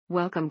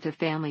Welcome to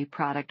Family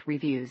Product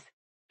Reviews.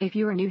 If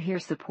you are new here,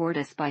 support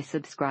us by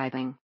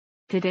subscribing.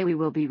 Today we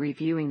will be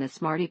reviewing the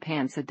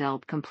SmartyPants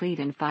Adult Complete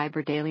and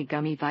Fiber Daily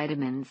Gummy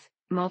Vitamins,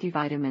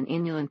 Multivitamin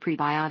Inulin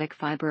Prebiotic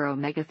Fiber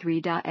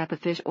Omega-3.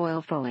 Epifish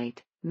Oil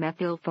Folate,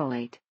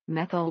 Methylfolate,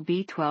 Methyl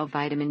B12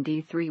 Vitamin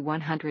D3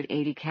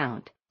 180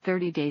 count.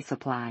 30-day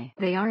supply.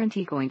 They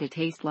aren't going to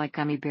taste like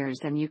gummy bears,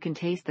 and you can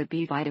taste the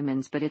B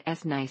vitamins, but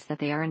it's nice that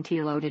they aren't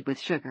loaded with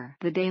sugar.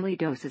 The daily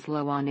dose is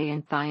low on A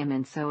and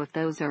thiamine, so if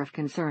those are of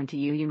concern to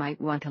you, you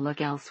might want to look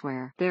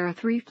elsewhere. There are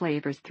 3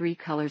 flavors, 3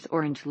 colors: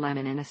 orange,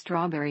 lemon and a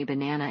strawberry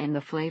banana, and the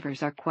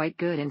flavors are quite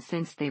good, and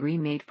since they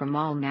remade from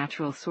all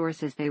natural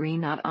sources, they are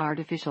not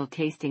artificial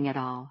tasting at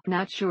all.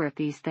 Not sure if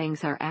these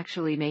things are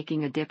actually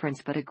making a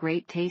difference, but a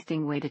great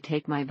tasting way to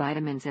take my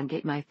vitamins and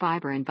get my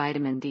fiber and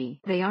vitamin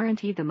D. They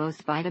aren't the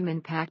most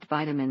vitamin-packed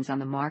vitamins on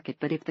the market,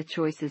 but if the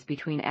choice is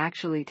between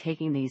actually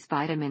taking these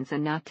vitamins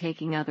and not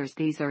taking others,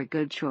 these are a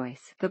good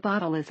choice. The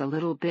bottle is a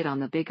little bit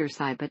on the bigger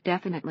side, but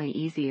definitely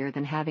easier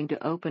than having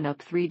to open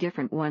up 3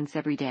 different ones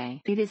every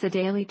day. It is a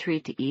daily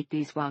treat to eat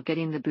these while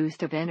getting the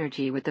boost of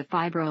energy with the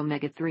fiber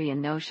omega-3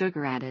 and no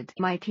sugar added.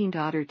 My teen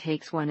daughter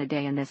takes one a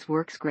day, and this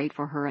works great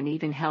for her and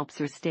even helps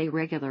her stay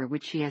regular,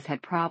 which she has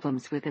had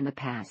problems with in the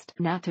past.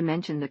 Not to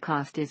mention the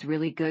cost is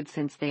really good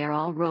since they are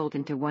all rolled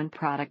into one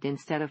product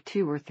instead of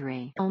 2 or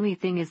 3. Only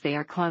thing is they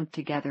are clumped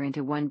together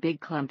into one big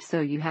clump, so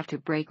you have to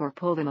break or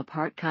pull them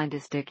apart, kinda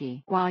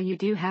sticky. While you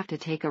do have to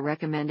take a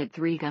recommended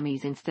 3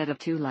 gummies instead of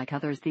 2 like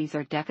others, these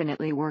are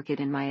definitely worth it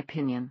in my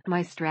opinion.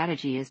 My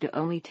strategy is to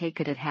only take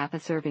it at half a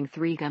serving,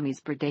 3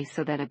 gummies per day,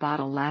 so that a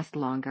bottle lasts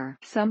longer.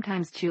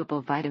 Sometimes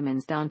chewable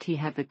vitamins don't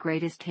have the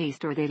greatest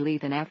taste, or they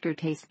leave an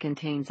aftertaste.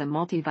 Contains a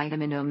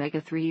multivitamin,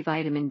 omega-3,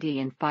 vitamin D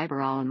and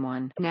fiber all in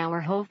one. Now our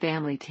whole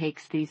family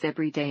takes these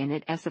every day, and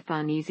it's a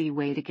fun, easy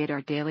way to get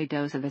our daily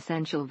dose of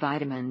essential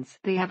vitamins.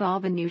 They have all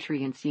the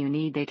nutrients you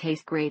need, they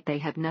taste great, they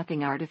have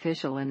nothing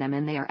artificial in them,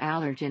 and they are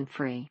allergen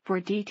free. For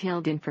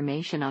detailed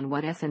information on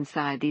what's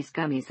inside these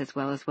gummies as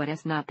well as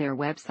what's not, their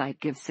website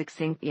gives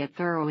succinct yet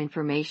thorough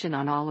information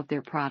on all of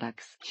their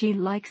products. She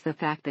likes the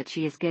fact that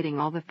she is getting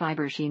all the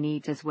fiber she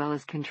needs as well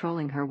as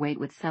controlling her weight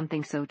with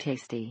something so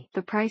tasty.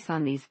 The price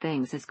on these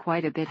things is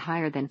quite a bit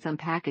higher than some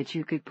package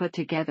you could put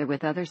together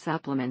with other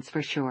supplements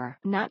for sure.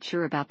 Not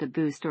sure about the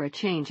boost or a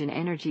change in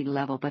energy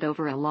level, but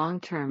over a long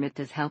term it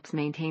does helps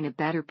maintain a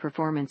better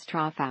performance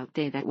trough out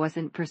day that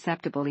wasn't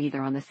perceptible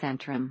either on the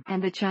Centrum.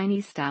 And the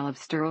Chinese style of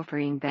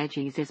stir-frying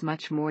veggies is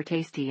much more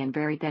tasty and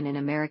varied than in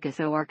America,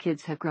 so our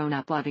kids have grown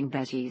up loving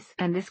veggies.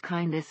 And this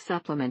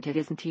supplement, it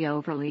isn't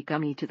overly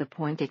gummy to the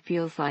point it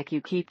feels like you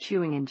keep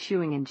chewing and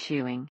chewing and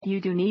chewing. You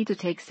do need to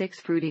take 6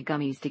 fruity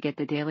gummies to get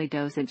the daily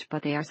dosage,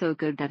 but they are so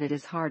good that it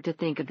is hard to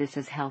think of this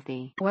as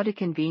healthy. What a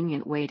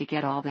convenient way to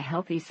get all the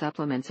healthy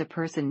supplements a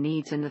person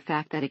needs, and the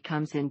fact that it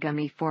comes in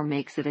gummy form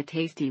makes it a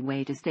tasty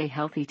way to stay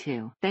healthy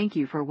too. Thank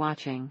you for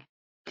watching.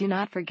 Do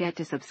not forget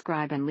to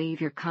subscribe and leave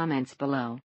your comments below.